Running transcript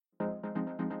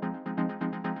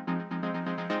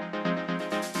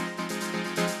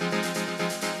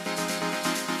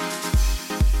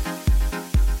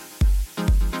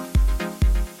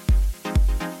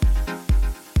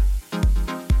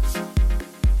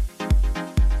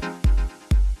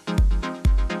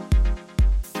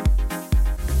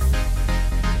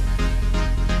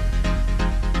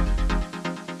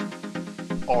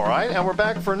right, and we're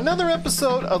back for another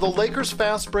episode of the Lakers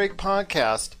Fast Break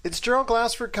podcast. It's Gerald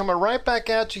Glassford coming right back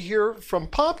at you here from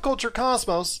Pop Culture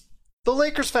Cosmos, the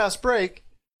Lakers Fast Break,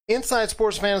 Inside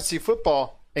Sports Fantasy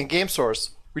Football, and Game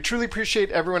Source. We truly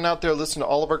appreciate everyone out there listening to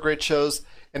all of our great shows,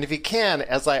 and if you can,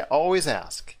 as I always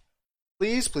ask,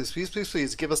 please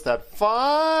give us that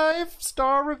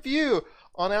 5-star review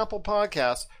on Apple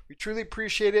Podcasts. We truly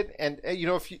appreciate it, and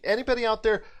if anybody out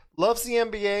there loves the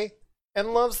NBA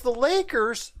and loves the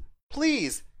Lakers,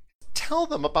 please tell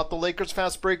them about the Lakers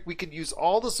Fast Break. We could use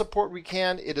all the support we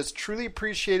can. It is truly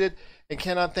appreciated and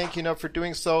cannot thank you enough for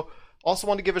doing so. Also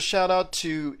want to give a shout out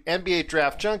to NBA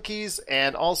Draft Junkies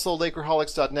and also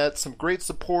Lakerholics.net, some great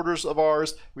supporters of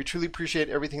ours. We truly appreciate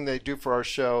everything they do for our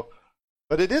show.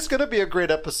 But it is going to be a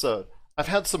great episode. I've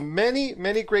had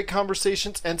many great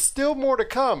conversations and still more to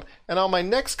come. And on my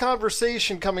next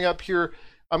conversation coming up here,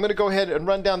 I'm going to go ahead and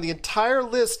run down the entire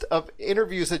list of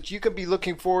interviews that you can be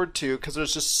looking forward to because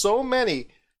there's just so many.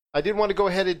 I didn't want to go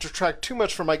ahead and detract too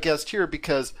much from my guest here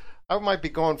because I might be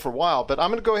going for a while. But I'm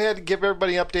going to go ahead and give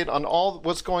everybody an update on all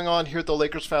what's going on here at the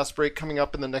Lakers Fast Break coming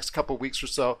up in the next couple of weeks or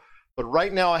so. But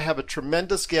right now I have a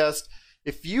tremendous guest.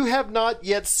 If you have not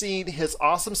yet seen his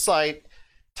awesome site,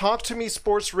 Talk to Me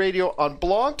Sports Radio on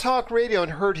Blog Talk Radio,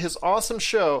 and heard his awesome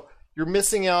show, you're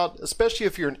missing out, especially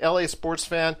if you're an LA sports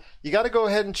fan. You got to go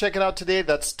ahead and check it out today.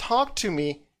 That's Talk to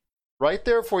Me, right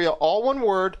there for you, all one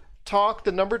word, Talk,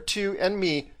 the number 2, and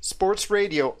Me, Sports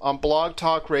Radio on Blog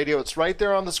Talk Radio. It's right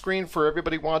there on the screen for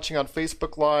everybody watching on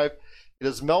Facebook Live. It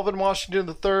is Melvin Washington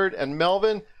III, and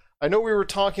Melvin, I know we were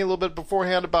talking a little bit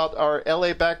beforehand about our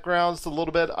LA backgrounds a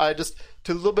little bit. I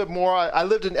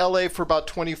lived in LA for about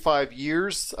 25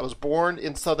 years. I was born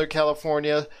in Southern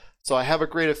California. So I have a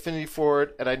great affinity for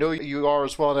it, and I know you are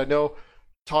as well. And I know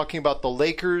talking about the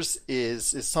Lakers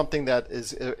is something that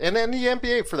is, and the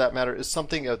NBA for that matter, is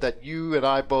something that you and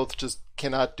I both just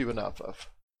cannot do enough of.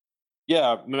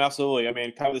 Yeah, absolutely.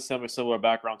 Kind of the similar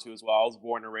background too as well. I was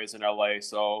born and raised in LA,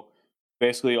 so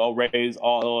basically all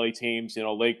LA teams.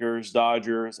 Lakers,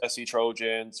 Dodgers, SC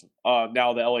Trojans.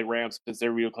 Now the LA Rams, because they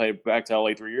relocated back to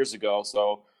LA 3 years ago.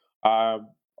 So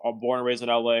I'm born and raised in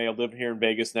LA. I live here in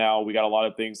Vegas now. We got a lot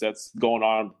of things that's going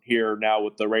on here now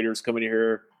with the Raiders coming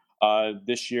here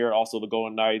this year. Also the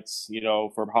Golden Knights,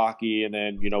 for hockey. And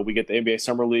then, we get the NBA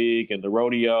Summer League and the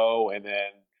rodeo. And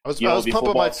then I was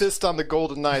pumping my fist on the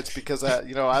Golden Knights because,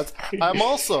 I'm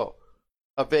also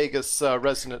a Vegas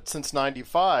resident since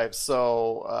 95.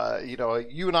 So,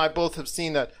 you and I both have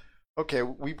seen that, okay,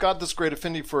 we've got this great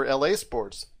affinity for LA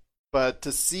sports. But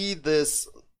to see this,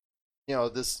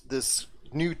 this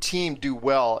new team do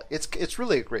well, it's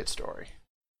really a great story.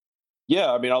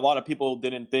 Yeah, a lot of people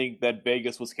didn't think that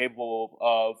Vegas was capable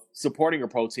of supporting a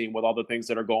pro team with all the things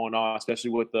that are going on, especially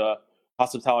with the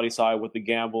hospitality side, with the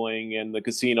gambling and the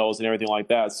casinos and everything like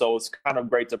that. So it's kind of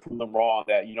great to prove them wrong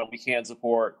that, we can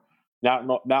support not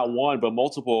one, but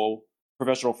multiple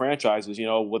professional franchises.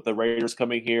 With the Raiders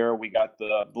coming here, we got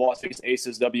the Las Vegas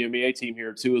Aces WNBA team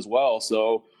here too as well.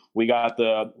 So we got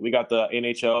the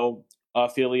NHL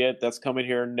affiliate that's coming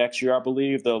here next year, I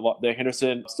believe, the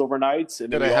Henderson Silver Knights.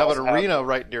 And they have an arena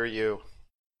right near you.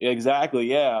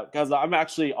 Exactly, yeah. Because I'm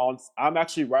actually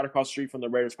right across the street from the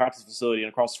Raiders practice facility and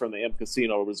across from the M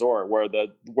Casino Resort, where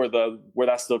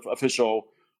that's the official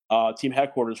team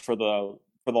headquarters for the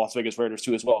Las Vegas Raiders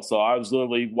too as well. So I was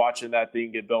literally watching that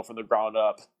thing get built from the ground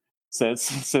up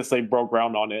since they broke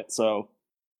ground on it. So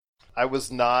I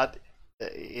was not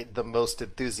the most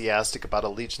enthusiastic about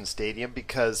Allegiant Stadium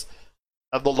because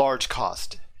of the large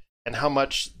cost and how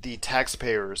much the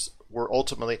taxpayers were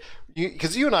ultimately,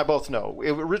 because you and I both know,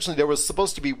 originally there was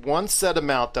supposed to be one set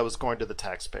amount that was going to the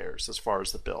taxpayers as far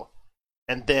as the bill.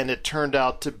 And then it turned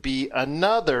out to be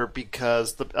another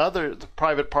because the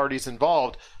private parties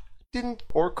involved didn't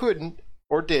or couldn't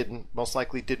or didn't, most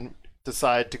likely didn't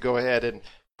decide to go ahead and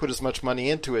put as much money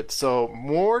into it. So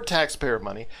more taxpayer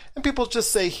money. And people just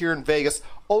say here in Vegas,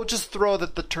 oh, just throw it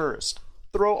at the tourist.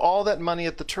 Throw all that money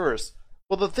at the tourists.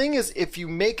 Well, the thing is, if you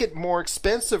make it more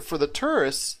expensive for the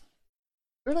tourists,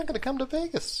 they're not going to come to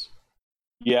Vegas.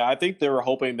 Yeah, I think they were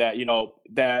hoping that,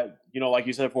 like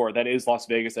you said before, that is Las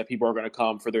Vegas, that people are going to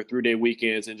come for their 3-day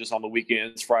weekends, and just on the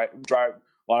weekends, drive.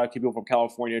 A lot of people from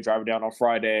California driving down on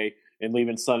Friday and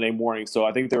leaving Sunday morning. So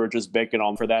I think they were just banking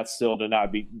on for that still to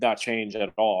not change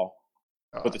at all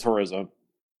with the tourism.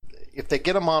 If they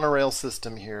get a monorail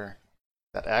system here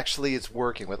that actually is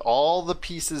working with all the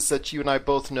pieces that you and I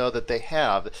both know that they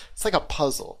have, it's like a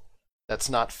puzzle that's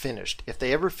not finished. If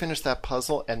they ever finish that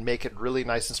puzzle and make it really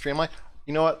nice and streamlined,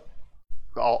 you know what?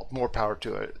 All more power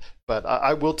to it. But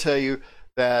I will tell you,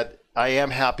 that I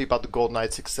am happy about the Golden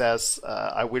Knights' success.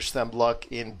 I wish them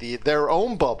luck in their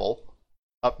own bubble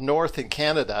up north in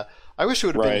Canada. I wish it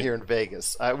would have been here in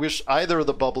Vegas. I wish either of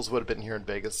the bubbles would have been here in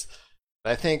Vegas.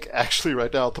 I think actually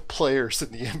right now the players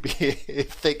in the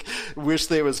NBA wish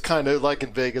they was kind of like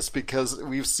in Vegas, because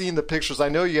we've seen the pictures. I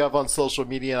know you have on social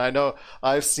media, and I know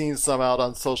I've seen some out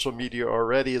on social media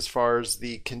already as far as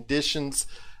the conditions,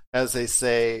 as they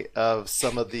say, of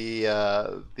some of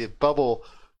the bubble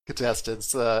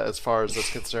contestants as far as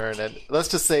that's concerned. And let's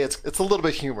just say it's a little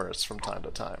bit humorous from time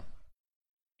to time.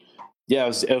 Yeah,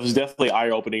 it was definitely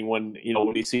eye-opening when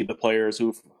you see the players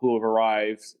who have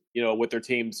arrived, with their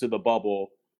teams to the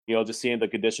bubble, just seeing the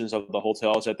conditions of the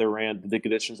hotels that they're in, the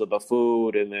conditions of the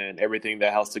food, and then everything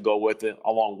that has to go with it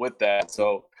along with that.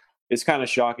 So it's kind of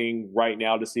shocking right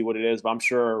now to see what it is, but I'm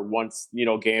sure once,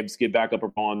 games get back up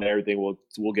on, everything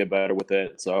will get better with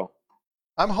it. So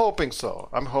I'm hoping so.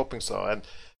 And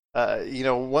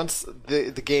once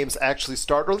the games actually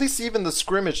start, or at least even the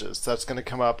scrimmages, that's going to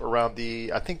come up around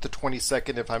I think the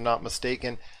 22nd, if I'm not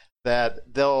mistaken,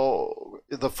 that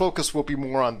the focus will be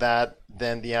more on that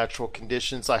than the actual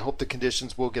conditions. I hope the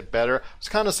conditions will get better. I was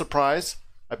kind of surprised.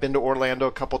 I've been to Orlando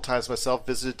a couple times myself,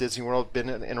 visited Disney World, been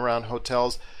in and around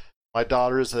hotels. My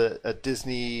daughter is a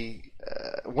Disney.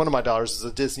 One of my daughters is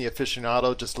a Disney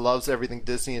aficionado, just loves everything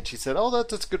Disney, and she said, "Oh,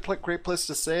 that's a great place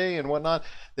to stay and whatnot."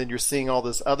 Then you're seeing all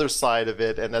this other side of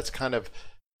it, and that's kind of,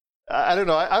 I don't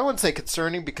know. I wouldn't say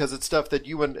concerning, because it's stuff that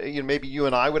maybe you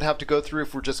and I would have to go through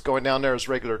if we're just going down there as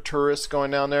regular tourists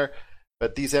going down there.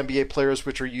 But these NBA players,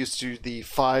 which are used to the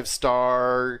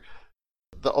 5-star,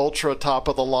 the ultra top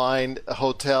of the line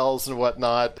hotels and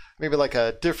whatnot, maybe like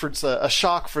a difference, a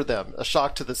shock for them, a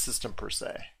shock to the system per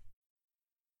se.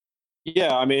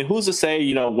 Yeah, I mean, who's to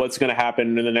say, what's going to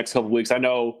happen in the next couple of weeks? I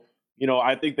know,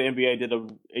 I think the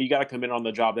NBA you got to commend on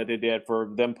the job that they did for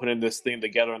them putting this thing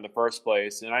together in the first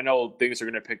place. And I know things are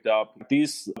going to pick up.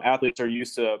 These athletes are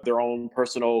used to their own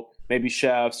personal, maybe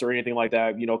chefs or anything like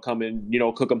that, come in,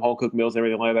 cook them home cooked meals and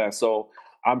everything like that. So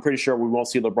I'm pretty sure we won't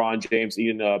see LeBron James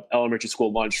eating a elementary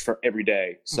school lunch for every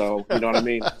day. So, you know what I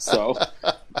mean? So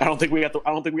I don't think we have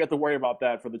to worry about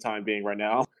that for the time being right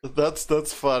now.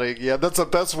 That's funny. Yeah, that's the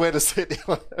best way to say the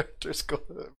elementary school.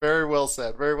 Very well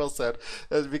said. Very well said.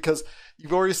 Because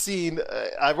I've already seen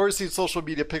social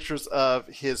media pictures of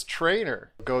his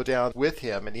trainer go down with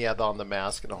him, and he had on the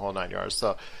mask and the whole 9 yards.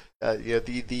 So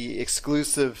the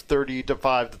exclusive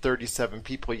 35 to 37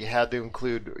 people you had to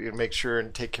include, make sure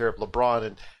and take care of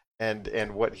LeBron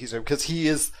and what he's doing, because he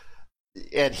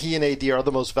and AD are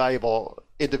the most valuable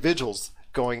individuals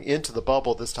going into the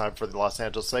bubble this time for the Los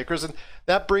Angeles Lakers. And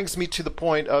that brings me to the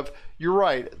point of, you're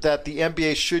right, that the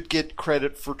NBA should get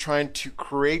credit for trying to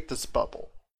create this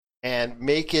bubble and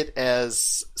make it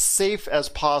as safe as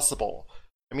possible.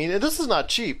 I mean, this is not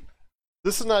cheap.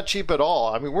 This is not cheap at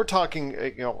all. I mean, we're talking,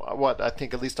 I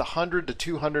think at least $100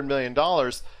 to $200 million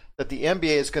that the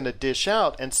NBA is going to dish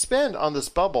out and spend on this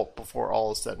bubble before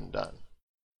all is said and done.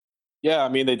 Yeah, I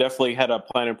mean, they definitely had a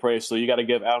plan in place. So you got to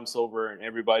give Adam Silver and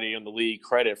everybody in the league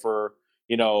credit for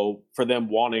them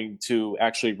wanting to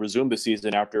actually resume the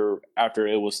season after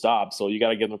it was stopped. So you got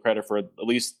to give them credit for at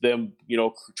least them,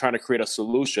 trying to create a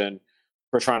solution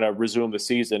for trying to resume the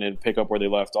season and pick up where they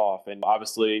left off. And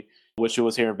obviously, wish it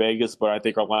was here in Vegas, but I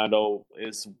think Orlando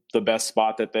is the best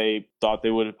spot that they thought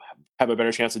they would have a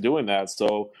better chance of doing that.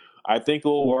 So I think it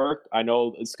will work. I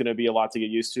know it's going to be a lot to get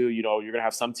used to. You're going to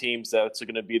have some teams that's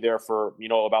going to be there for,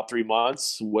 about 3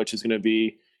 months, which is going to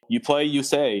be, you play, you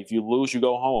say. If you lose, you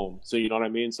go home. So you know what I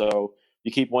mean? So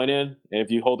you keep winning, and if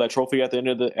you hold that trophy at the end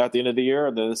of the year,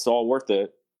 then it's all worth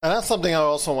it. And that's something I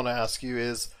also want to ask you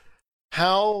is,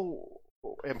 how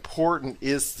important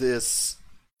is this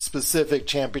specific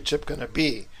championship going to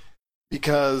be?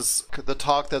 Because the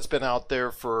talk that's been out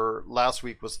there for last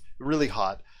week was really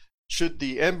hot. Should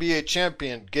the NBA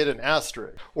champion get an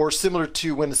asterisk? Or similar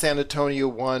to when San Antonio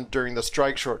won during the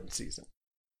strike-shortened season?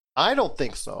 I don't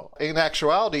think so. In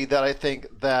actuality, that I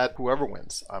think that whoever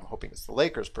wins, I'm hoping it's the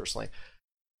Lakers personally,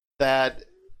 that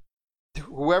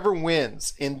whoever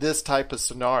wins in this type of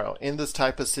scenario, in this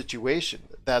type of situation,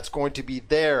 that's going to be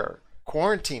there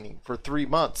quarantining for 3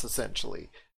 months essentially,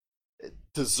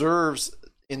 deserves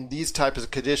in these types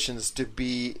of conditions to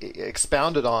be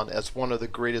expounded on as one of the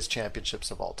greatest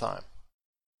championships of all time.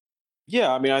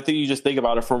 Yeah, I mean, I think you just think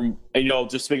about it from,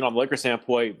 just speaking on the Lakers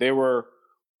standpoint, they were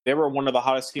one of the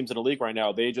hottest teams in the league right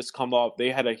now. They just come up, they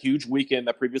had a huge weekend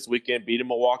that previous weekend, beating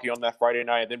Milwaukee on that Friday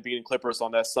night, and then beating Clippers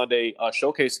on that Sunday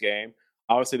showcase game.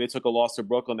 Obviously, they took a loss to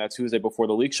Brooklyn that Tuesday before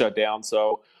the league shut down.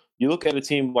 So you look at a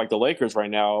team like the Lakers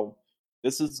right now,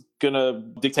 this is going to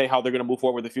dictate how they're going to move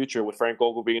forward in the future with Frank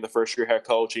Vogel being the first-year head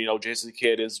coach. You know, Jason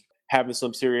Kidd is having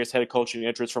some serious head coaching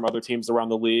interest from other teams around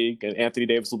the league, and Anthony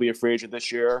Davis will be a free agent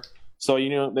this year. So,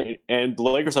 you know, and the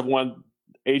Lakers have won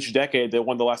each decade. They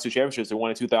won the last two championships. They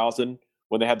won in 2000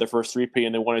 when they had their first three-peat,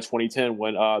 and they won in 2010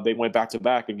 when they went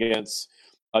back-to-back against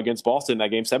Boston in that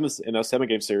game 7 in a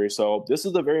 7-game series. So this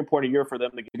is a very important year for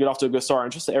them to get off to a good start,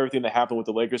 and just everything that happened with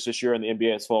the Lakers this year in the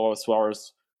NBA as far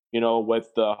as you know,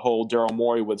 with the whole Daryl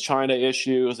Morey with China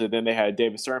issues, and then they had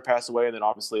David Stern pass away, and then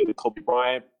obviously Kobe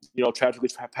Bryant, you know, tragically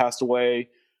passed away.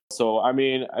 So, I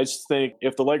mean, I just think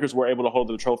if the Lakers were able to hold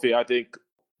the trophy, I think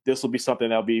this will be something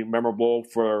that'll be memorable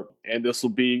and this will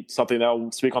be something that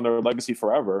will speak on their legacy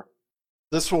forever.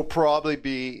 This will probably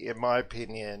be, in my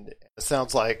opinion, it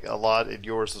sounds like a lot in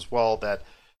yours as well, that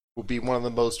will be one of the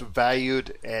most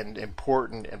valued and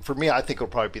important, and for me, I think it'll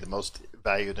probably be the most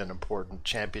valued and important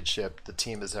championship the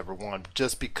team has ever won,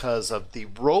 just because of the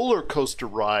roller coaster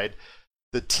ride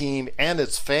the team and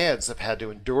its fans have had to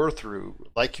endure through.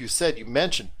 Like you said, you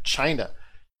mentioned China,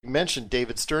 you mentioned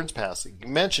David Stern's passing, you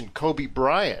mentioned Kobe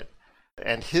Bryant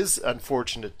and his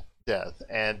unfortunate death,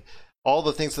 and all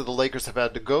the things that the Lakers have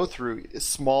had to go through,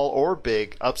 small or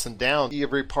big, ups and downs,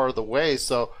 every part of the way.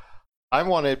 So I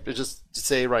want to just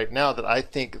say right now that I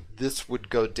think this would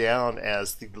go down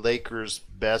as the Lakers'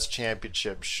 best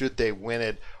championship should they win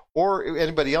it, or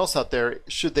anybody else out there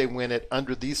should they win it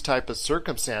under these type of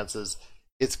circumstances.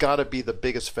 It's got to be the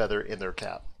biggest feather in their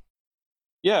cap.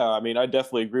 Yeah, I mean, I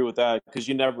definitely agree with that because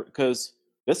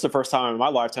this is the first time in my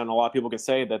lifetime a lot of people can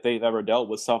say that they've ever dealt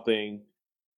with something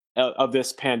of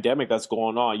this pandemic that's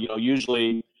going on. You know,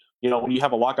 usually, you know, when you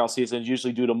have a lockout season,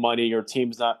 usually due to money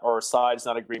or sides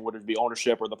not agreeing, whether it be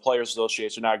ownership or the Players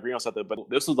Association not agreeing on something. But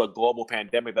this was a global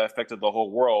pandemic that affected the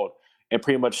whole world and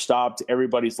pretty much stopped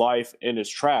everybody's life in its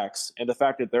tracks. And the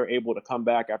fact that they're able to come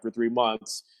back after 3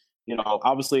 months, you know,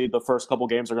 obviously the first couple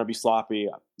games are going to be sloppy,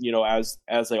 you know, as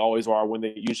they always are when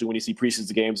you see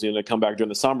preseason games, you know, they come back during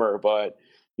the summer. But,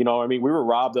 you know, I mean, we were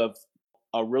robbed of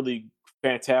a really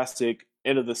fantastic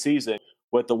end of the season,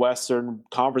 with the Western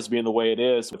Conference being the way it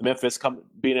is, with Memphis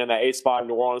being in that 8th spot,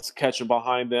 New Orleans catching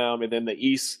behind them, and then the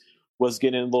East was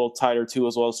getting a little tighter too,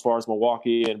 as well as far as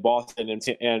Milwaukee and Boston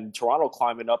and Toronto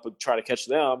climbing up and try to catch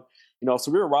them. You know, so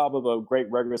we were robbed of a great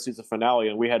regular season finale,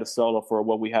 and we had to settle for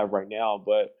what we have right now.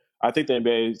 But I think the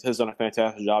NBA has done a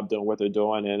fantastic job doing what they're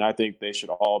doing, and I think they should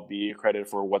all be credited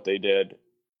for what they did.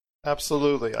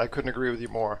 Absolutely. I couldn't agree with you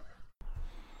more.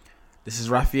 This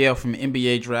is Raphael from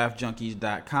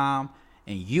NBADraftJunkies.com,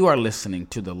 and you are listening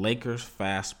to the Lakers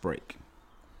Fast Break.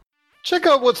 Check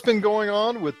out what's been going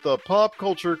on with the Pop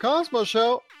Culture Cosmos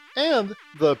Show and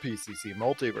the PCC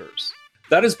Multiverse.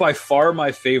 That is by far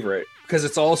my favorite because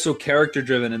it's also character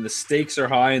driven and the stakes are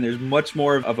high and there's much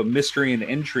more of a mystery and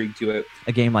intrigue to it.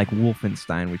 A game like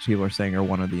Wolfenstein, which people are saying are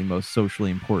one of the most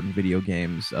socially important video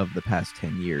games of the past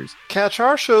 10 years. Catch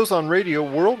our shows on radio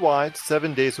worldwide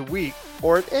 7 days a week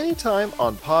or at any time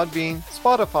on Podbean,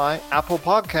 Spotify, Apple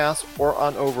Podcasts, or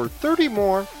on over 30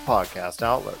 more podcast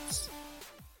outlets.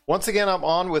 Once again, I'm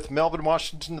on with Melvin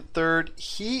Washington III.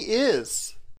 He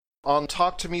is on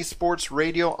Talk to Me Sports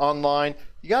Radio Online.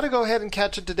 You got to go ahead and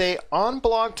catch it today on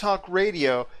Blog Talk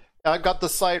Radio. I've got the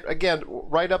site, again,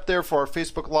 right up there for our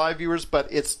Facebook Live viewers, but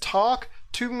it's Talk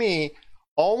to Me,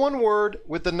 all one word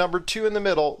with the number 2 in the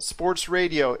middle, Sports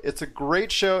Radio. It's a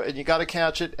great show, and you got to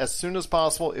catch it as soon as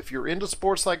possible. If you're into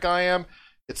sports like I am,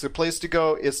 it's the place to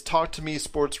go. It's Talk to Me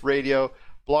Sports Radio,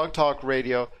 Blog Talk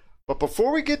Radio. But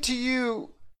before we get to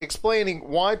you explaining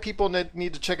why people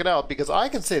need to check it out, because I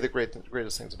can say the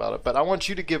greatest things about it, but I want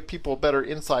you to give people better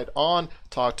insight on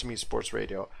Talk to Me Sports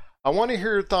Radio. I want to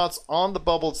hear your thoughts on the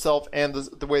bubble itself and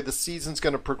the way the season's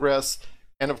going to progress,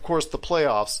 and of course the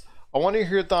playoffs. I want to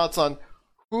hear your thoughts on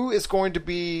who is going to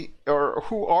be, or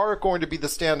who are going to be the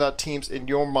standout teams in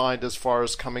your mind as far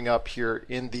as coming up here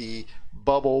in the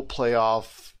bubble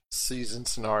playoff season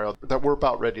scenario that we're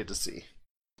about ready to see.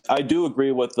 I do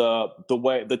agree with the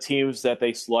way the teams that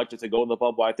they selected to go in the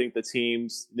bubble. I think the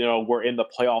teams, you know, were in the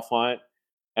playoff hunt,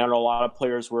 and a lot of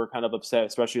players were kind of upset,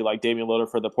 especially like Damian Lillard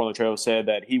for the Portland Trail said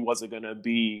that he wasn't going to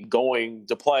be going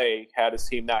to play had his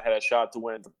team not had a shot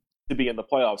to be in the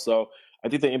playoffs. So I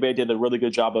think the NBA did a really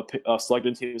good job of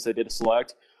selecting teams they did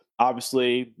select.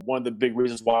 Obviously, one of the big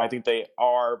reasons why I think they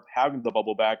are having the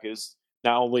bubble back is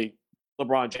not only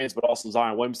LeBron James, but also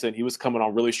Zion Williamson. He was coming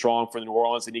on really strong for New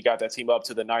Orleans, and he got that team up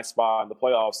to the 9th spot in the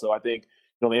playoffs. So I think,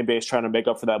 you know, the NBA is trying to make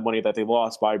up for that money that they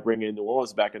lost by bringing New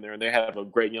Orleans back in there, and they have a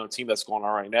great young team that's going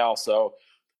on right now. So,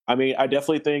 I mean, I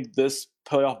definitely think this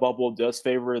playoff bubble does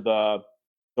favor the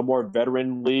more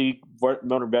veteran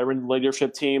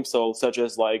leadership teams, so such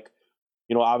as like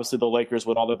obviously the Lakers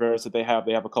with all the veterans that they have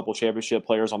a couple championship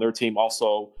players on their team.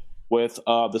 Also with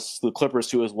the Clippers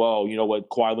too as well. With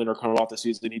Kawhi Leonard coming off the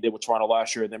season he did with Toronto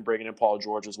last year, and then bringing in Paul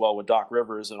George as well with Doc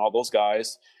Rivers and all those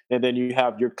guys. And then you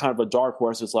have your kind of a dark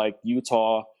horses like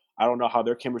Utah. I don't know how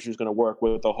their chemistry is going to work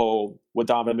with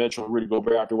Donovan Mitchell and Rudy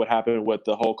Gobert after what happened with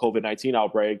the whole COVID-19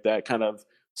 outbreak that kind of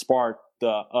sparked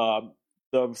the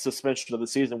suspension of the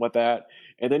season with that.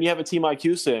 And then you have a team like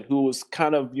Houston who was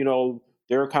kind of,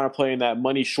 they're kind of playing that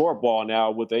money short ball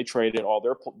now with they traded all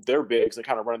their bigs and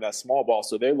kind of running that small ball.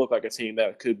 So they look like a team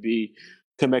that could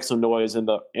make some noise in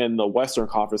the Western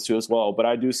Conference too as well. But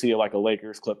I do see it like a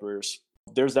Lakers Clippers.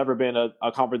 There's never been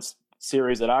a conference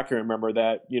series that I can remember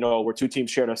that, where two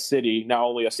teams shared a city, not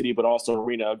only a city, but also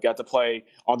arena, got to play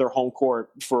on their home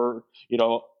court for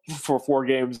 4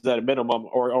 games at a minimum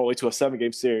or only to a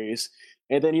 7-game series.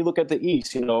 And then you look at the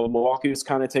East, Milwaukee's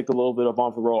kind of take a little bit of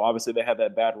on the road. Obviously, they had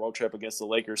that bad road trip against the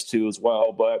Lakers too as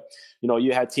well. But,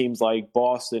 you had teams like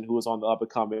Boston, who was on the up and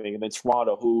coming, and then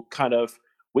Toronto, who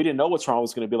we didn't know what Toronto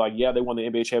was going to be like. Yeah, they won the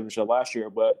NBA championship last year,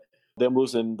 but them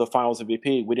losing the finals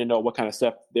MVP, we didn't know what kind of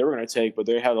step they were going to take, but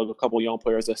they had a couple of young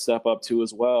players that step up too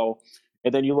as well.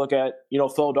 And then you look at,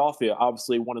 Philadelphia,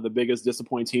 obviously one of the biggest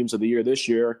disappointing teams of the year this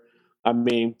year. I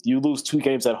mean, you lose 2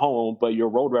 games at home, but your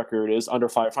road record is under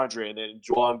 500. And then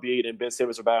Joel Embiid and Ben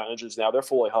Simmons are battling injuries now. They're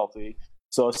fully healthy.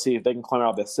 So let's see if they can climb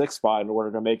out that 6th spot in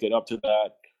order to make it up to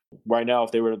that. Right now,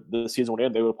 if the season would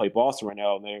end, they would play Boston right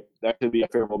now. And that could be a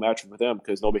favorable matchup for them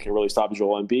because nobody can really stop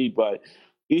Joel Embiid. But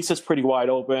East is pretty wide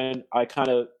open. I kind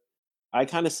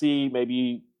of see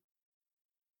maybe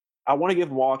I want to give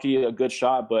Milwaukee a good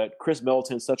shot, but Chris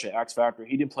Middleton's such an X factor.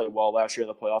 He didn't play well last year in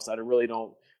the playoffs.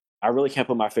 I really can't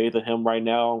put my faith in him right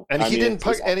now. And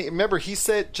remember, he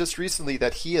said just recently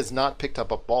that he has not picked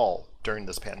up a ball during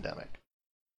this pandemic.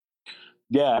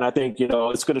 Yeah, and I think,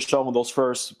 it's going to show in those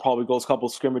couple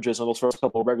of scrimmages and those first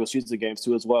couple of regular season games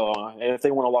too as well. And if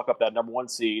they want to lock up that number 1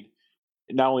 seed,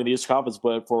 not only the East Conference,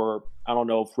 but for, I don't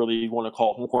know if really you want to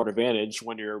call home court advantage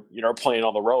when you're playing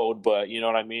on the road, but you know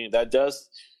what I mean? That does,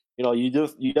 you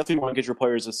definitely want to get your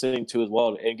players a sitting too as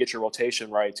well and get your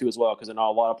rotation right too as well, because I know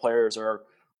a lot of players are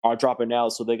dropping out,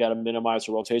 so they got to minimize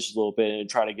the rotations a little bit and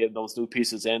try to get those new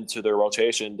pieces into their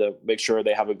rotation to make sure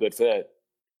they have a good fit.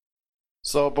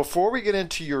 So before we get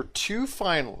into your 2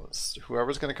 finalists,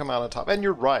 whoever's going to come out on top, and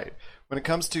you're right, when it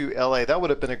comes to LA, that would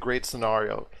have been a great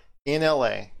scenario. In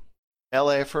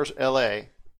LA first, LA,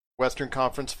 Western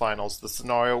Conference Finals, the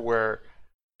scenario where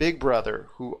Big Brother,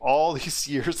 who all these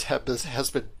years has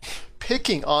been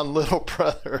picking on Little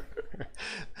Brother,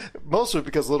 mostly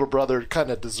because Little Brother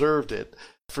kind of deserved it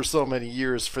for so many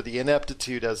years for the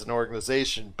ineptitude as an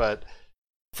organization, but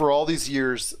for all these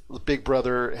years, Big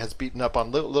Brother has beaten up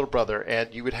on Little Brother,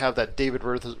 and you would have that David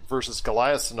versus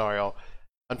Goliath scenario.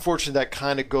 Unfortunately, that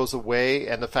kind of goes away,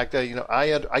 and the fact that,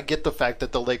 I get the fact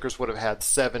that the Lakers would have had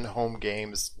 7 home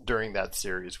games during that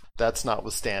series. That's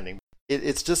notwithstanding.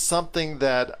 It's just something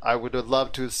that I would have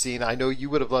loved to have seen. I know you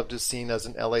would have loved to have seen as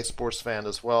an LA sports fan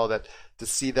as well, that to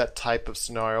see that type of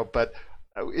scenario, but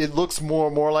it looks more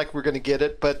and more like we're going to get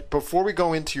it. But before we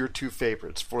go into your 2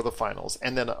 favorites for the finals,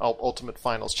 and then ultimate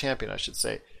finals champion, I should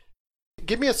say,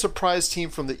 give me a surprise team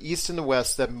from the East and the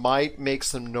West that might make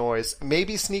some noise,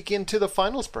 maybe sneak into the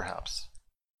finals perhaps.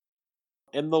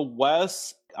 In the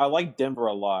West, I like Denver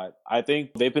a lot. I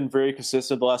think they've been very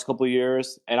consistent the last couple of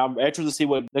years, and I'm interested to see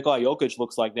what Nikola Jokic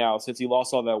looks like now since he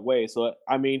lost all that weight. So,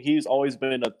 I mean, he's always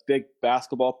been a big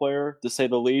basketball player, to say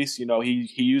the least. He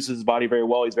uses his body very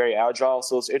well. He's very agile.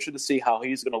 So it's interesting to see how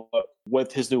he's going to look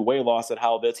with his new weight loss and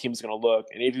how this team's going to look.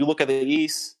 And if you look at the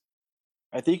East,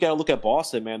 I think you got to look at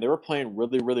Boston, man. They were playing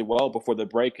really, really well before the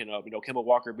break. And, Kemba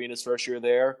Walker being his first year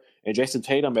there, and Jason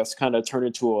Tatum has kind of turned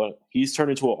into an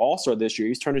all-star this year.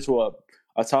 He's turned into a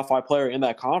top 5 player in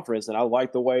that conference. And I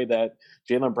like the way that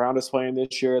Jaylen Brown is playing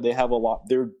this year. They have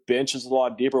their bench is a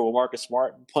lot deeper with Marcus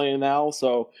Smart playing now.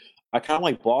 So I kind of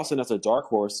like Boston as a dark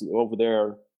horse over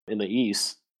there in the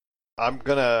East. I'm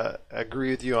going to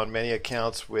agree with you on many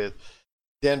accounts with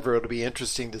Denver. It'll be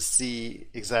interesting to see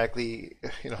exactly,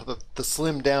 the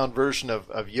slimmed down version of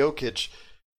Jokic,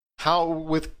 how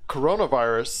with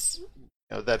coronavirus,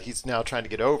 that he's now trying to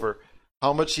get over,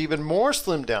 how much even more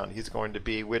slimmed down he's going to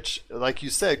be, which, like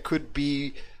you said, could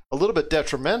be a little bit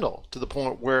detrimental to the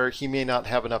point where he may not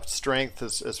have enough strength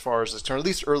as far as his turn, at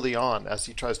least early on as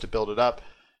he tries to build it up.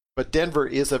 But Denver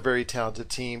is a very talented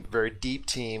team, very deep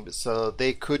team, so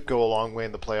they could go a long way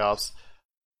in the playoffs.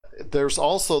 There's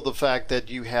also the fact that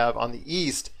you have on the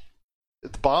East,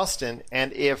 Boston,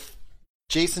 and if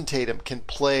Jason Tatum can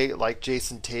play like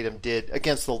Jason Tatum did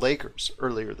against the Lakers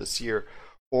earlier this year,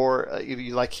 or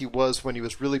like he was when he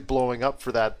was really blowing up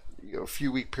for that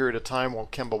few-week period of time while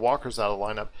Kemba Walker's out of the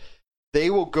lineup, they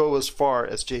will go as far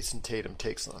as Jason Tatum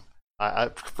takes them. I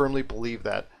firmly believe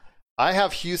that. I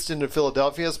have Houston and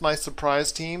Philadelphia as my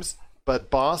surprise teams, but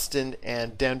Boston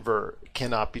and Denver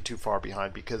cannot be too far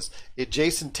behind, because if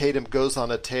Jason Tatum goes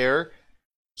on a tear,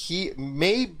 he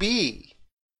may be,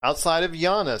 outside of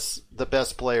Giannis, the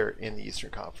best player in the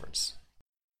Eastern Conference.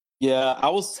 Yeah, I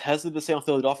was hesitant to say on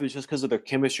Philadelphia just because of their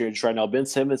chemistry right now. Ben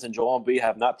Simmons and Joel Embiid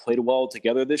have not played well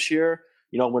together this year.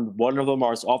 When one of them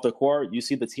is off the court, you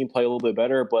see the team play a little bit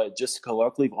better, but just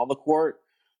collectively on the court,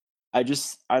 I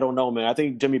don't know, man. I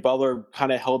think Jimmy Butler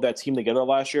kind of held that team together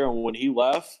last year, and when he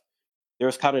left, there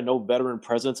was kind of no veteran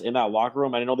presence in that locker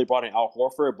room. I know they brought in Al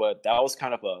Horford, but that was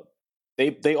kind of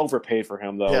they overpaid for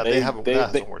him, though. Yeah, that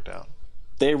hasn't worked out.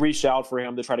 They reached out for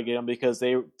him to try to get him because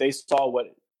they saw what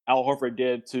Al Horford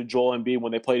did to Joel Embiid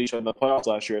when they played each other in the playoffs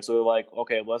last year. So they're like,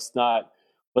 okay, let's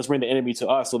bring the enemy to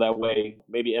us, so that way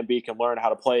maybe Embiid can learn how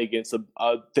to play against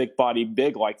a thick body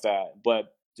big like that.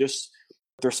 But just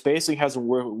their spacing hasn't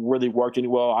really worked any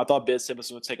well. I thought Ben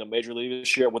Simmons would take a major lead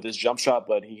this year with his jump shot,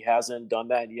 but he hasn't done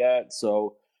that yet.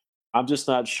 So I'm just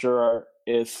not sure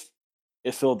if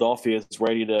Philadelphia is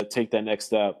ready to take that next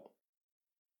step.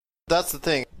 That's the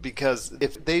thing, because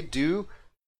if they do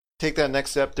take that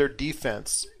next step, their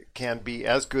defense can be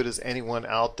as good as anyone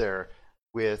out there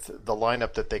with the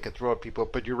lineup that they could throw at people.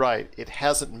 But you're right, it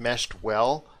hasn't meshed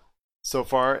well so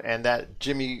far, and that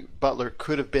Jimmy Butler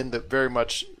could have been very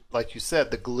much, like you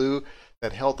said, the glue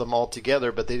that held them all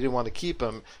together, but they didn't want to keep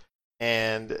him.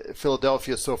 And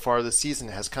Philadelphia so far this season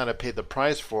has kind of paid the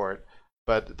price for it.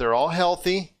 But they're all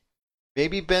healthy.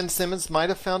 Maybe Ben Simmons might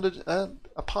have found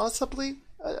possibly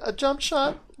a jump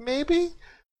shot, maybe.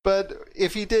 But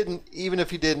even if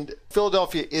he didn't,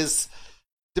 Philadelphia is,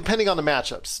 depending on the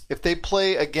matchups, if they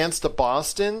play against a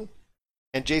Boston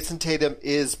and Jason Tatum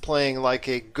is playing like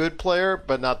a good player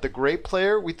but not the great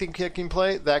player we think he can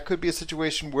play, that could be a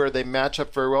situation where they match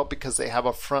up very well because they have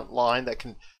a front line that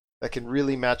can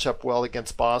really match up well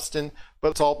against Boston.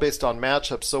 But it's all based on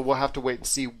matchups, so we'll have to wait and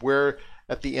see where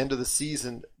at the end of the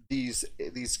season these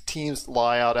teams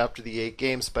lie out after the 8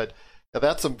 games. But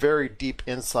that's some very deep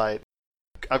insight.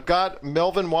 I've got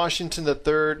Melvin Washington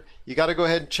III. You got to go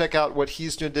ahead and check out what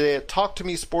he's doing today at Talk to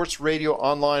Me Sports Radio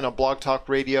online on Blog Talk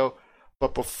Radio.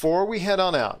 But before we head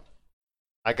on out,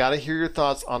 I got to hear your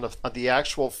thoughts on the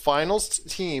actual finals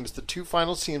teams, the 2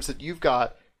 finals teams that you've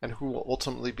got, and who will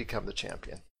ultimately become the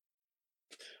champion.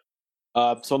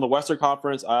 So in the Western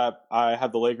Conference, I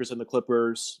have the Lakers and the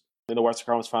Clippers in the Western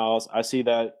Conference Finals. I see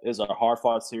that as a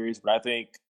hard-fought series, but I think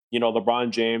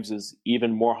LeBron James is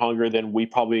even more hungry than we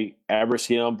probably ever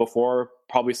seen him before,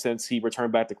 probably since he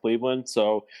returned back to Cleveland.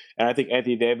 So, and I think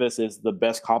Anthony Davis is the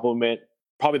best complement,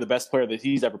 probably the best player that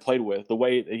he's ever played with. The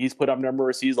way that he's put up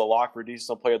numbers, he's a lock for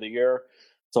Defensive Player of the Year.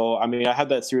 So, I mean, I had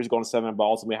that series going to 7, but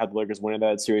ultimately I had the Lakers winning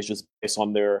that series just based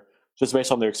on their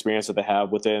experience that they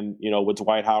have within, with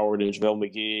Dwight Howard and JaVale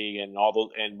McGee and all those,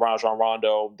 and Rajon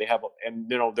Rondo. They have, and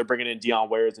they're bringing in Dion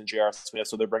Waiters and J.R. Smith,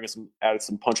 so they're added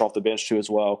some punch off the bench too as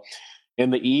well. In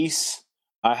the East,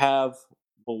 I have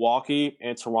Milwaukee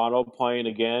and Toronto playing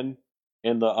again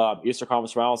in the Eastern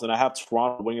Conference Finals, and I have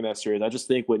Toronto winning that series. I just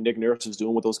think what Nick Nurse is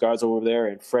doing with those guys over there,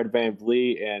 and Fred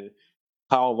VanVleet and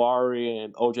Kyle Lowry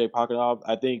and OJ Pakinov,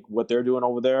 I think what they're doing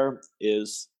over there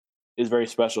is very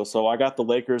special. So I got the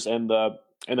Lakers and the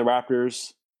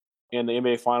Raptors in the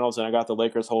NBA Finals, and I got the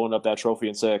Lakers holding up that trophy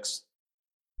in 6.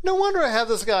 No wonder I have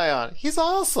this guy on. He's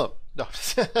awesome. No,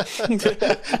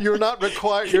 you're not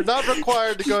required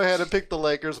to go ahead and pick the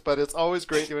Lakers, but it's always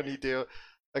great when you do,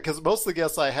 because most of the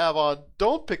guests I have on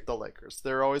don't pick the Lakers.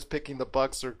 They're always picking the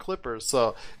Bucks or Clippers.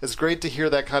 So it's great to hear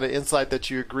that kind of insight that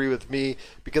you agree with me,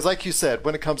 because like you said,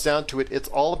 when it comes down to it, it's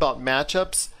all about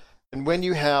matchups. And when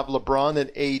you have LeBron and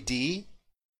AD,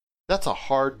 that's a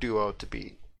hard duo to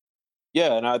beat.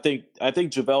 Yeah, and I think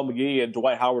JaVale McGee and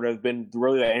Dwight Howard have been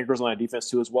really the anchors on that defense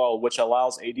too as well, which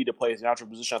allows AD to play his natural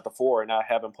position at the 4 and not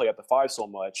have him play at the 5 so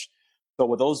much. So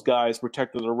with those guys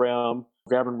protecting the rim,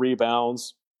 grabbing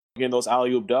rebounds, getting those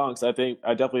alley-oop dunks,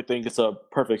 I definitely think it's a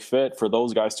perfect fit for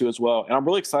those guys too as well. And I'm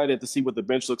really excited to see what the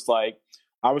bench looks like.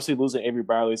 Obviously, losing Avery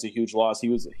Bradley is a huge loss.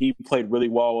 He played really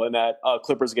well in that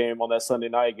Clippers game on that Sunday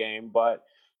night game. But,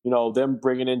 them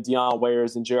bringing in Dion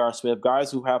Waiters and J.R. Smith,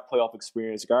 guys who have playoff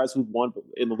experience, guys who've won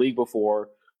in the league before,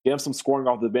 get them some scoring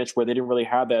off the bench where they didn't really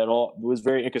have that at all. It was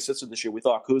very inconsistent this year. We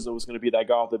thought Kuzma was going to be that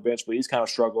guy off the bench, but he's kind of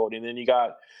struggled. And then you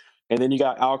got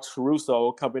Alex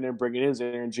Caruso coming in, bringing his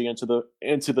energy into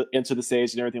the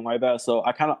stage and everything like that. So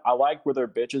I like where their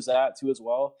bench is at too as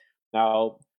well.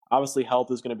 Now, Obviously, health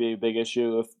is going to be a big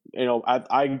issue. If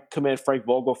I commend Frank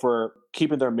Vogel for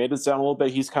keeping their maintenance down a little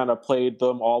bit. He's kind of played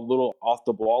them all a little off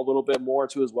the ball a little bit more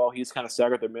too as well. He's kind of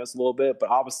staggered their minutes a little bit. But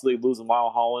obviously, losing Lyle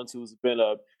Hollins, who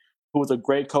was a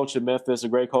great coach in Memphis, a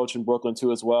great coach in Brooklyn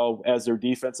too as well, as their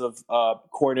defensive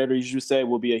coordinator, you should say,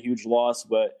 will be a huge loss.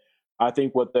 But I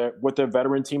think with their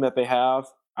veteran team that they have,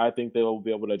 I think they will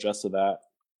be able to adjust to that.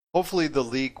 Hopefully, the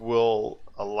league will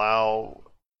allow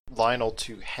Lionel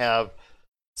to have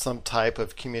some type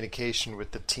of communication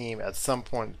with the team at some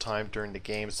point in time during the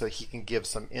game so he can give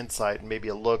some insight and maybe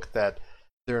a look that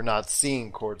they're not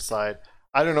seeing courtside.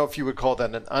 I don't know if you would call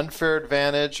that an unfair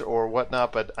advantage or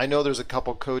whatnot, but I know there's a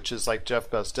couple coaches like Jeff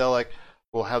Gosdelek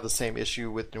who will have the same issue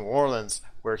with New Orleans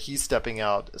where he's stepping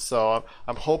out. So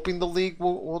I'm hoping the league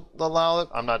will allow it.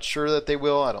 I'm not sure that they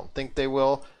will. I don't think they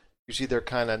will. Usually they're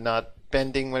kind of not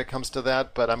bending when it comes to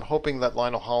that, but I'm hoping that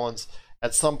Lionel Hollins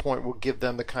at some point will give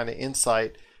them the kind of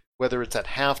insight, whether it's at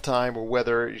halftime or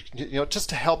whether, just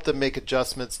to help them make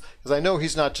adjustments. Because I know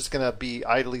he's not just going to be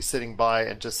idly sitting by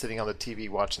and just sitting on the TV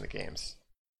watching the games.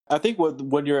 I think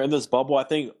when you're in this bubble, I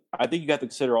think you got to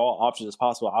consider all options as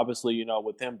possible. Obviously,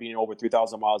 with him being over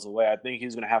 3,000 miles away, I think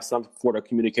he's going to have some sort of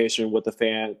communication with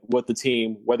the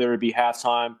team, whether it be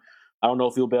halftime. I don't know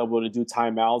if he'll be able to do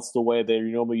timeouts the way they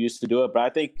normally used to do it, but I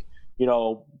think,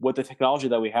 with the technology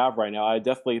that we have right now, I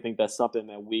definitely think that's something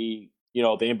that the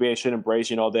NBA should embrace.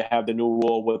 They have the new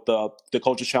rule with the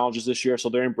coaches challenges this year, so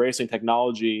they're embracing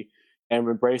technology and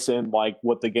embracing like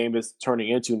what the game is turning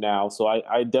into now. So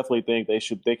I definitely think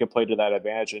they can play to that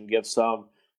advantage and give some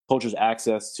coaches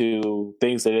access to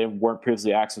things they weren't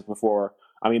previously accessed before.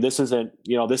 I mean, this isn't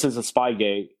a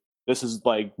Spygate. This is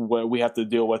like what we have to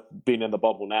deal with being in the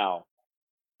bubble now.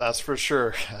 That's for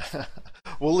sure.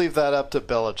 We'll leave that up to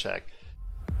Belichick.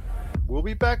 We'll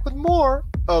be back with more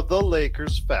of the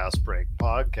Lakers Fast Break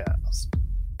podcast.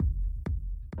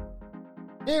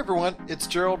 Hey everyone, it's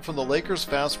Gerald from the Lakers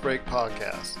Fast Break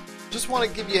podcast. Just want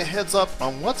to give you a heads up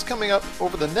on what's coming up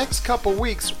over the next couple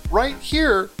weeks right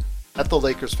here at the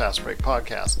Lakers Fast Break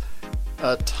podcast.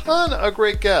 A ton of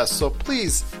great guests, so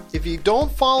please, if you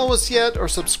don't follow us yet or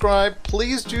subscribe,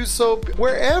 please do so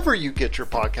wherever you get your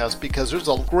podcast because there's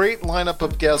a great lineup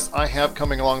of guests I have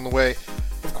coming along the way.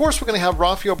 Of course, we're going to have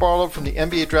Rafael Barlow from the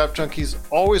NBA Draft Junkies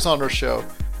always on our show.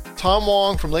 Tom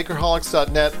Wong from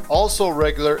Lakerholics.net, also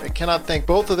regular, and cannot thank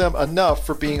both of them enough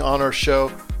for being on our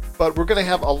show. But we're going to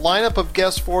have a lineup of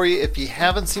guests for you. If you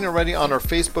haven't seen already on our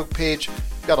Facebook page,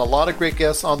 we've got a lot of great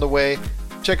guests on the way.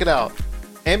 Check it out.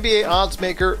 NBA odds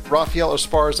maker Rafael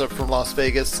Esparza from Las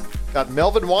Vegas. Got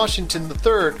Melvin Washington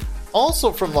III,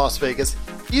 also from Las Vegas.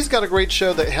 He's got a great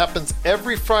show that happens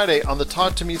every Friday on the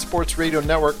Talk to Me Sports Radio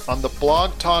Network on the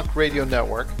Blog Talk Radio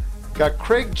Network. Got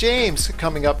Craig James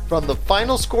coming up from the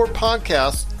Final Score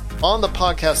podcast on the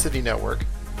Podcast City Network.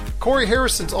 Corey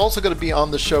Harrison's also going to be on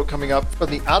the show coming up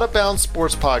from the Out of Bounds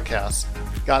Sports podcast.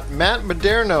 Got Matt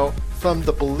Moderno from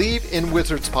the Believe in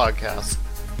Wizards podcast.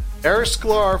 Eric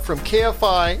Sklar from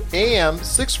KFI AM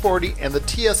 640 and the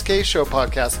TSK Show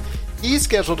podcast. He's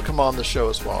scheduled to come on the show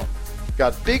as well.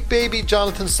 Got Big Baby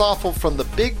Jonathan Soffel from the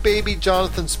Big Baby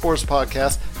Jonathan Sports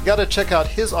podcast. You got to check out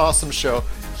his awesome show.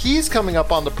 He's coming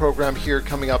up on the program here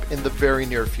coming up in the very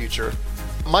near future.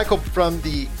 Michael from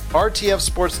the RTF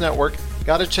Sports Network.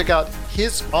 Got to check out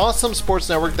his awesome sports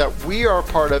network that we are a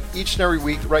part of each and every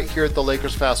week right here at the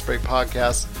Lakers Fast Break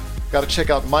podcast. Got to check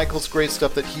out Michael's great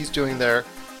stuff that he's doing there.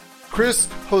 Chris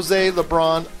Jose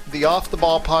LeBron, the Off the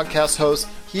Ball podcast host,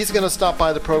 he's going to stop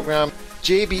by the program.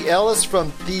 JB Ellis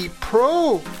from the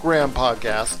Program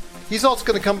podcast. He's also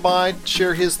going to come by,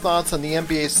 share his thoughts on the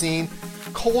NBA scene.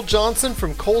 Cole Johnson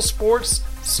from Cole Sports,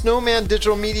 Snowman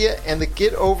Digital Media, and the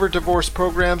Get Over Divorce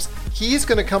programs. He's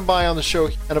going to come by on the show.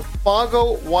 And a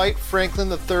Fago White Franklin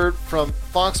III from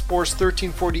Fox Sports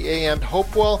 1340 AM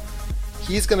Hopewell.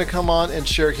 He's going to come on and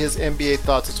share his NBA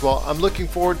thoughts as well. I'm looking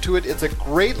forward to it. It's a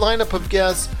great lineup of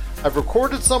guests. I've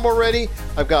recorded some already.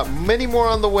 I've got many more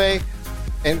on the way.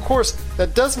 And of course,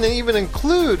 that doesn't even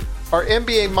include our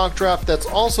NBA mock draft that's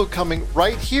also coming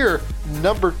right here,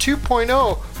 number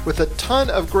 2.0, with a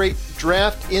ton of great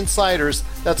draft insiders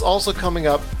that's also coming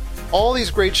up. All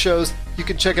these great shows, you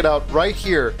can check it out right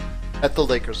here at the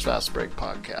Lakers Fast Break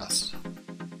podcast.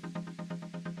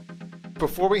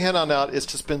 Before we head on out, it's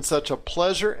just been such a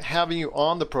pleasure having you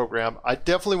on the program. I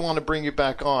definitely want to bring you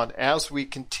back on as we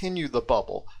continue the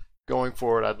bubble going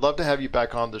forward. I'd love to have you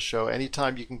back on the show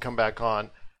anytime you can come back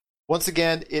on. Once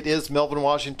again, it is Melvin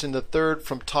Washington III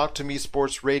from Talk to Me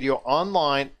Sports Radio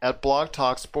online at Blog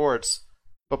Talk Sports.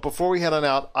 But before we head on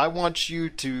out, I want you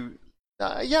to,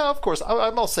 of course,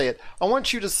 I'll say it. I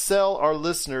want you to sell our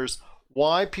listeners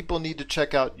why people need to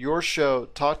check out your show,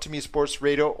 Talk to Me Sports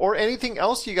Radio, or anything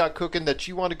else you got cooking that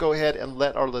you want to go ahead and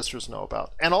let our listeners know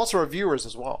about, and also our viewers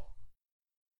as well.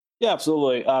 Yeah,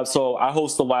 absolutely. So I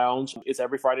host The Lounge. It's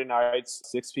every Friday night,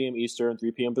 6 p.m. Eastern,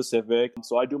 3 p.m. Pacific.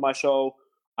 So I do my show.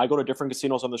 I go to different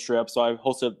casinos on the Strip. So I've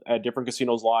hosted at different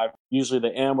casinos live, usually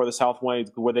the M or the South Wing,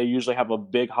 where they usually have a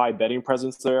big high betting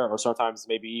presence there, or sometimes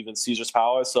maybe even Caesar's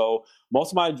Palace. So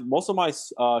most of my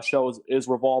shows is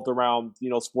revolved around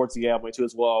sports gambling too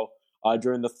as well.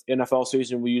 During the NFL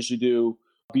season, we usually do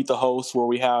Beat the Host, where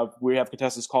we have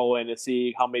contestants call in and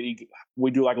see how many.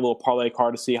 We do like a little parlay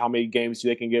card to see how many games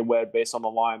they can get wet based on the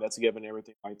line that's given and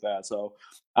everything like that. So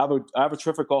I have a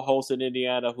terrific co-host in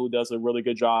Indiana who does a really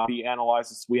good job. He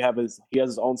analyzes. He has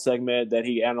his own segment that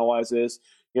he analyzes.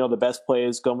 The best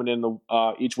plays coming in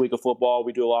each week of football.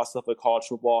 We do a lot of stuff with college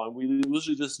football, and we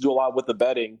usually just do a lot with the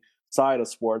betting side of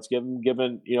sports, given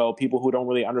people who don't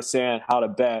really understand how to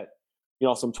bet.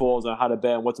 Some tools on how to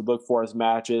bet and what to look for as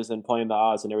matches and playing the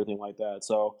odds and everything like that.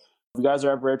 So if you guys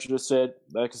are ever interested,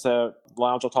 like I said,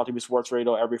 Lounge will Talk to Me Sports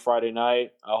Radio every Friday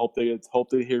night. I hope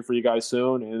to hear from you guys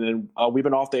soon. And then we've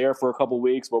been off the air for a couple of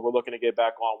weeks, but we're looking to get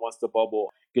back on once the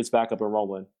bubble gets back up and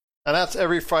rolling. And that's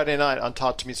every Friday night on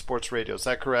Talk to Me Sports Radio. Is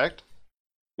that correct?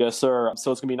 Yes, sir.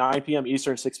 So it's going to be 9 p.m.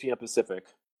 Eastern, 6 p.m. Pacific.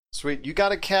 Sweet. You got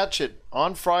to catch it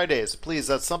on Fridays, please.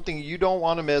 That's something you don't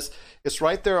want to miss. It's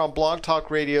right there on Blog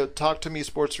Talk Radio, Talk to Me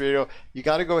Sports Radio. You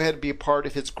got to go ahead and be a part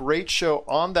of his great show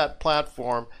on that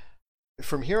platform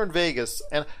from here in Vegas.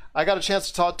 And I got a chance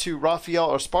to talk to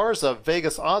Rafael Esparza,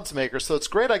 Vegas odds maker. So it's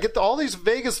great. I get all these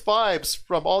Vegas vibes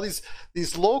from all these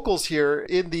locals here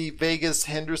in the Vegas,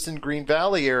 Henderson, Green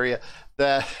Valley area.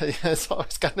 That it's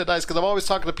always kind of nice because I'm always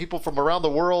talking to people from around the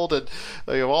world and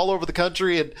all over the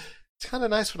country, and it's kind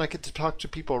of nice when I get to talk to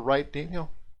people right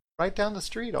down the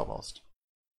street almost.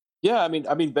 Yeah, I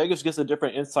mean, Vegas gets a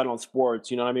different insight on sports.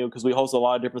 You know what I mean? Because we host a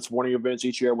lot of different sporting events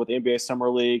each year with the NBA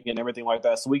Summer League and everything like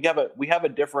that. So we have a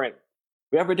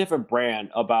different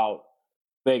brand about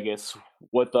Vegas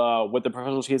with the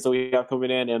professional teams that we have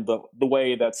coming in, and the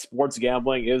way that sports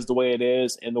gambling is the way it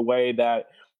is, and the way that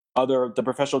the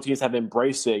professional teams have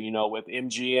embraced it. With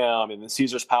MGM and the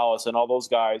Caesar's Palace and all those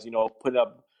guys. Putting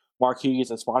up marquees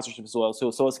and sponsorships as well.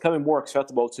 So it's becoming more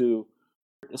acceptable to,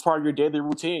 as part of your daily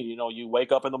routine. You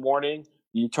wake up in the morning,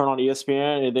 you turn on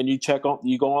ESPN, and then you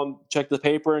go on, check the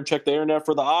paper and check the internet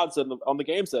for the odds on the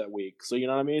games that week. So you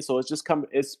know what I mean? So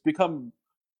it's become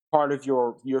part of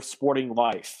your sporting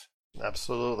life.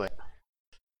 Absolutely.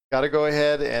 Got to go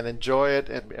ahead and enjoy it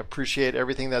and appreciate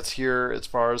everything that's here as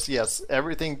far as, yes,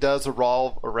 everything does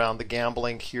revolve around the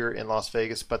gambling here in Las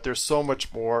Vegas, but there's so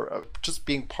much more of just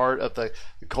being part of the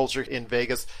culture in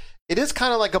Vegas. It is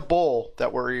kind of like a bowl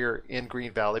that we're here in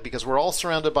Green Valley because we're all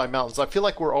surrounded by mountains. I feel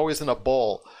like we're always in a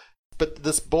bowl. But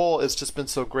this bowl has just been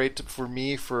so great for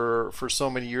me for so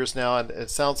many years now, and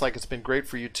it sounds like it's been great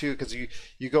for you too, because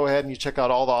you go ahead and you check out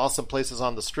all the awesome places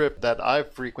on the Strip that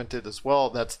I've frequented as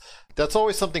well. That's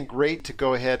always something great to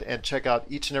go ahead and check out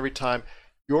each and every time.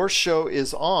 Your show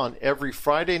is on every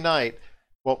Friday night.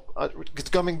 Well, it's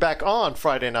coming back on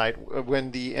Friday night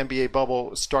when the NBA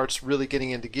bubble starts really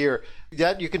getting into gear.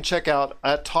 That you can check out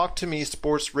at Talk to Me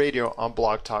Sports Radio on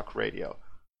Blog Talk Radio.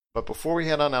 But before we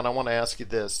head on out, I want to ask you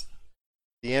this.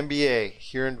 The NBA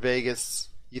here in Vegas,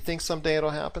 you think someday it'll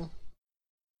happen?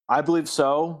 I believe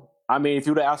so. I mean, if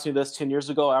you would have asked me this 10 years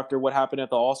ago after what happened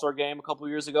at the All-Star game a couple of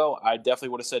years ago, I definitely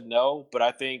would have said no. But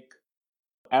I think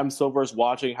Adam Silver is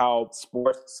watching how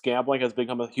sports gambling has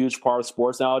become a huge part of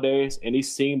sports nowadays, and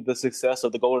he's seen the success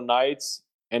of the Golden Knights,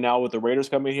 and now with the Raiders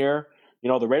coming here.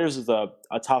 The Raiders is a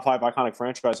top 5 iconic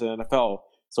franchise in the NFL.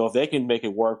 So if they can make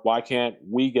it work, why can't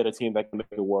we get a team that can make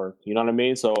it work? You know what I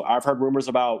mean? So I've heard rumors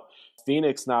about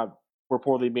Phoenix not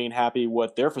reportedly being happy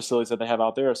with their facilities that they have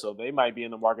out there. So they might be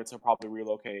in the market to probably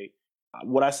relocate.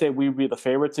 Would I say we'd be the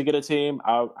favorite to get a team?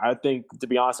 I think, to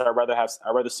be honest, I'd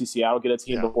rather see Seattle get a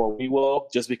team before we will,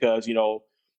 just because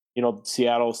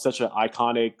Seattle is such an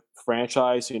iconic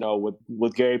franchise.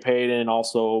 With Gary Payton,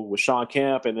 also with Sean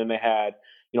Kemp, and then they had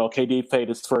KD played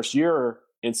his first year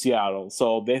in Seattle,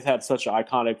 so they've had such an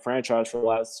iconic franchise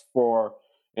for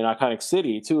an iconic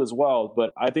city too as well.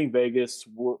 But I think Vegas,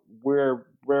 we're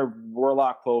a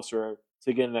lot closer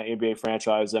to getting an NBA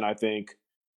franchise than I think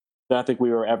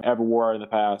we ever were in the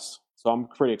past. So I'm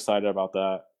pretty excited about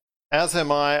that. As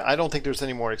am I. I don't think there's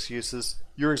any more excuses.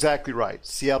 You're exactly right.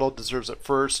 Seattle deserves it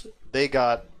first. They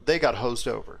got hosed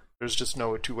over. There's just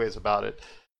no two ways about it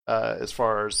as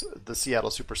far as the Seattle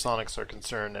Supersonics are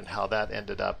concerned and how that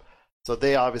ended up. So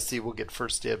they obviously will get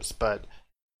first dibs, but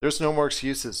there's no more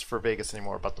excuses for Vegas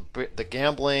anymore about the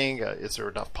gambling. Is there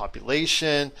enough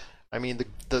population? I mean,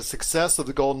 the success of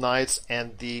the Golden Knights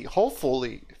and the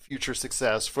hopefully future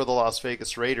success for the Las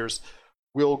Vegas Raiders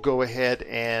will go ahead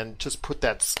and just put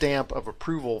that stamp of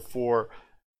approval for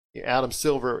Adam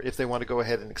Silver if they want to go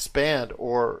ahead and expand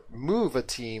or move a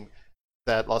team,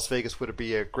 that Las Vegas would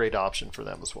be a great option for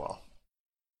them as well.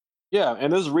 Yeah,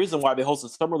 and there's a reason why they host the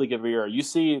Summer League every year. You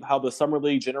see how the Summer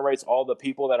League generates all the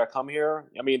people that are come here.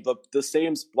 I mean, the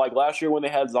stadiums, like last year when they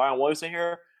had Zion Williamson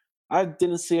here, I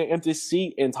didn't see an empty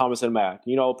seat in Thomas and Mack.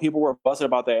 You know, people were buzzing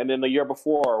about that. And then the year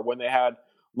before when they had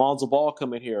Lonzo Ball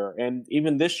come in here. And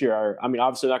even this year, I mean,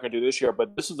 obviously not going to do this year,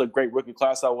 but this was a great rookie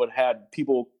class that would have had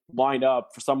people lined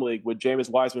up for Summer League with James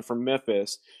Wiseman from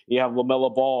Memphis. You have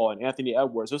LaMelo Ball and Anthony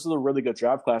Edwards. This is a really good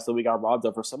draft class that we got robbed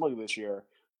of for Summer League this year.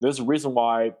 There's a reason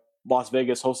why Las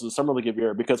Vegas hosts the Summer League every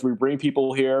year, because we bring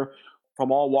people here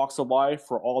from all walks of life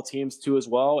for all teams too as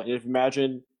well. And if you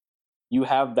imagine you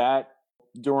have that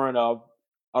during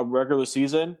a regular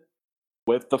season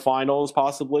with the finals,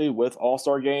 possibly with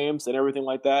all-star games and everything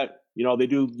like that, you know, they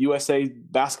do USA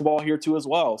basketball here too as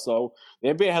well. So the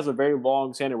NBA has a very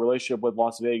long-standing relationship with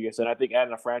Las Vegas, and I think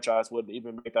adding a franchise would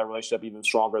even make that relationship even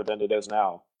stronger than it is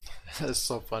now. It's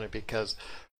so funny because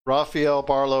Rafael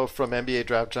Barlow from NBA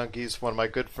Draft Junkies, one of my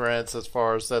good friends as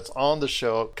far as that's on the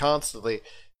show constantly,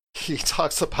 he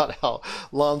talks about how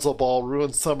Lonzo Ball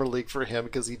ruined Summer League for him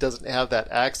because he doesn't have that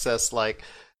access like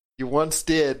you once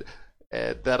did,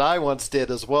 that I once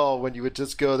did as well, when you would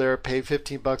just go there, pay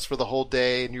 $15 for the whole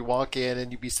day, and you walk in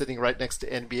and you'd be sitting right next to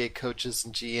NBA coaches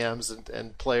and GMs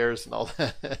and players and all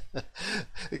that.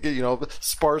 You know,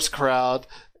 sparse crowd,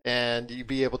 and you'd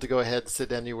be able to go ahead and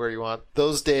sit anywhere you want.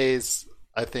 Those days,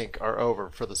 I think, are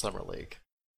over for the Summer League.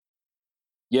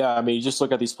 Yeah, I mean, you just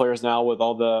look at these players now with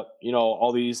all the, you know,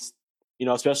 all these, you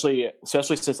know, especially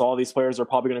since all these players are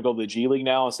probably going to go to the G League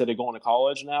now instead of going to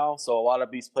college now. So a lot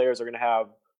of these players are going to have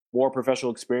more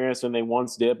professional experience than they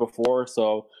once did before.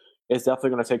 So it's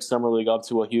definitely going to take Summer League up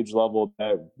to a huge level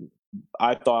that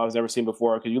I thought I was never seen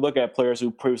before. Because you look at players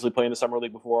who previously played in the Summer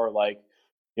League before, like,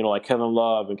 you know, like Kevin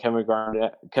Love and Kevin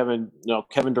Garnett, Kevin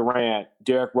Durant,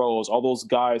 Derrick Rose, all those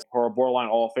guys who are borderline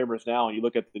All Famers now. And you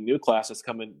look at the new classes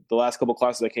coming, the last couple of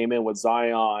classes that came in with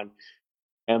Zion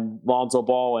and Lonzo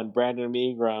Ball and Brandon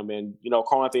Ingram and, you know,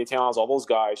 Karl-Anthony Towns, all those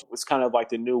guys. It's kind of like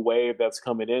the new wave that's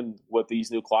coming in with these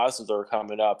new classes that are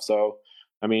coming up. So,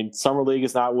 I mean, Summer League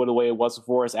is not what the way it was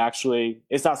before. It's actually,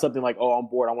 it's not something like, oh, I'm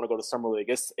bored, I want to go to Summer League.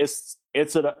 It's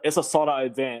a sought out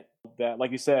event that,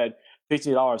 like you said,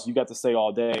 $15, you got to stay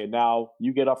all day. And now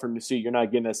you get up from your seat, you're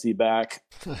not getting that seat back.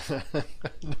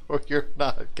 No, you're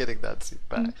not getting that seat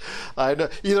back. I know,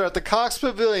 either at the Cox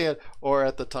Pavilion or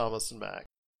at the Thomas and Mack.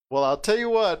 Well, I'll tell you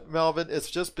what, Melvin,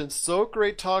 it's just been so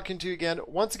great talking to you again.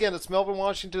 Once again, it's Melvin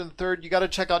Washington III. You got to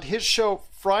check out his show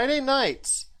Friday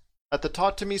nights at the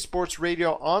Talk to Me Sports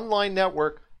Radio online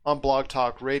network on Blog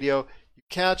Talk Radio. You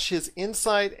catch his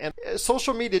insight and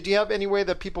social media. Do you have any way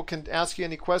that people can ask you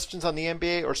any questions on the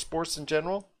NBA or sports in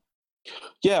general?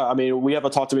 Yeah, I mean, we have a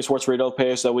Talk to Me Sports Radio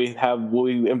page that we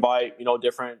invite, you know,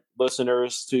 different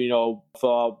listeners to, you know,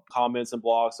 fill out comments and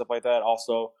blogs, stuff like that.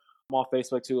 Also, I'm on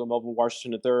Facebook too, at Melvin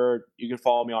Washington III. You can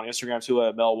follow me on Instagram too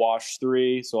at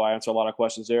MelWash3. So I answer a lot of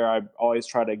questions there. I always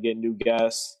try to get new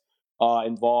guests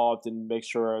involved and make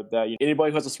sure that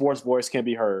anybody who has a sports voice can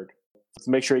be heard.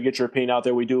 So make sure you get your opinion out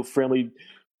there. We do friendly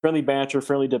banter,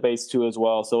 friendly debates too as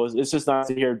well. So it's just nice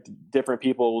to hear different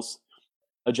people's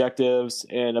objectives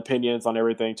and opinions on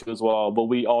everything too as well. But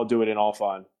we all do it in all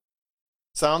fun.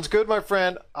 Sounds good, my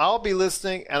friend. I'll be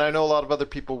listening, and I know a lot of other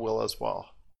people will as well.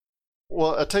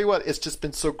 Well, I'll tell you what, it's just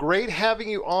been so great having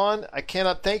you on. I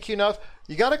cannot thank you enough.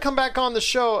 You got to come back on the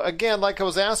show again, like I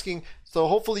was asking, so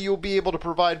hopefully you'll be able to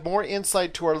provide more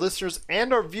insight to our listeners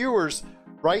and our viewers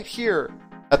right here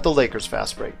at the Lakers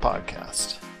Fast Break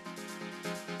Podcast.